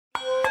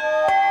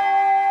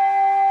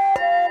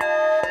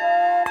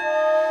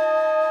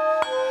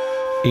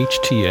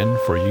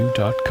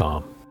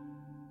HTN4U.com.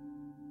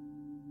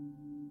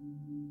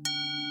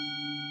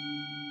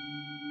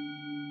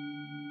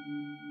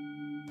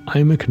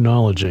 I'm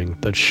acknowledging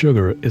that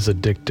sugar is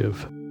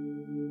addictive.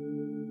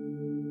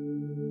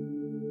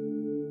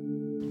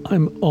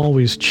 I'm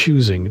always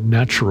choosing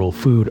natural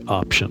food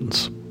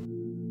options.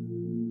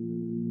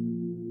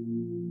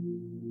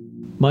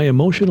 My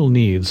emotional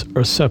needs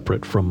are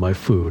separate from my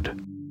food.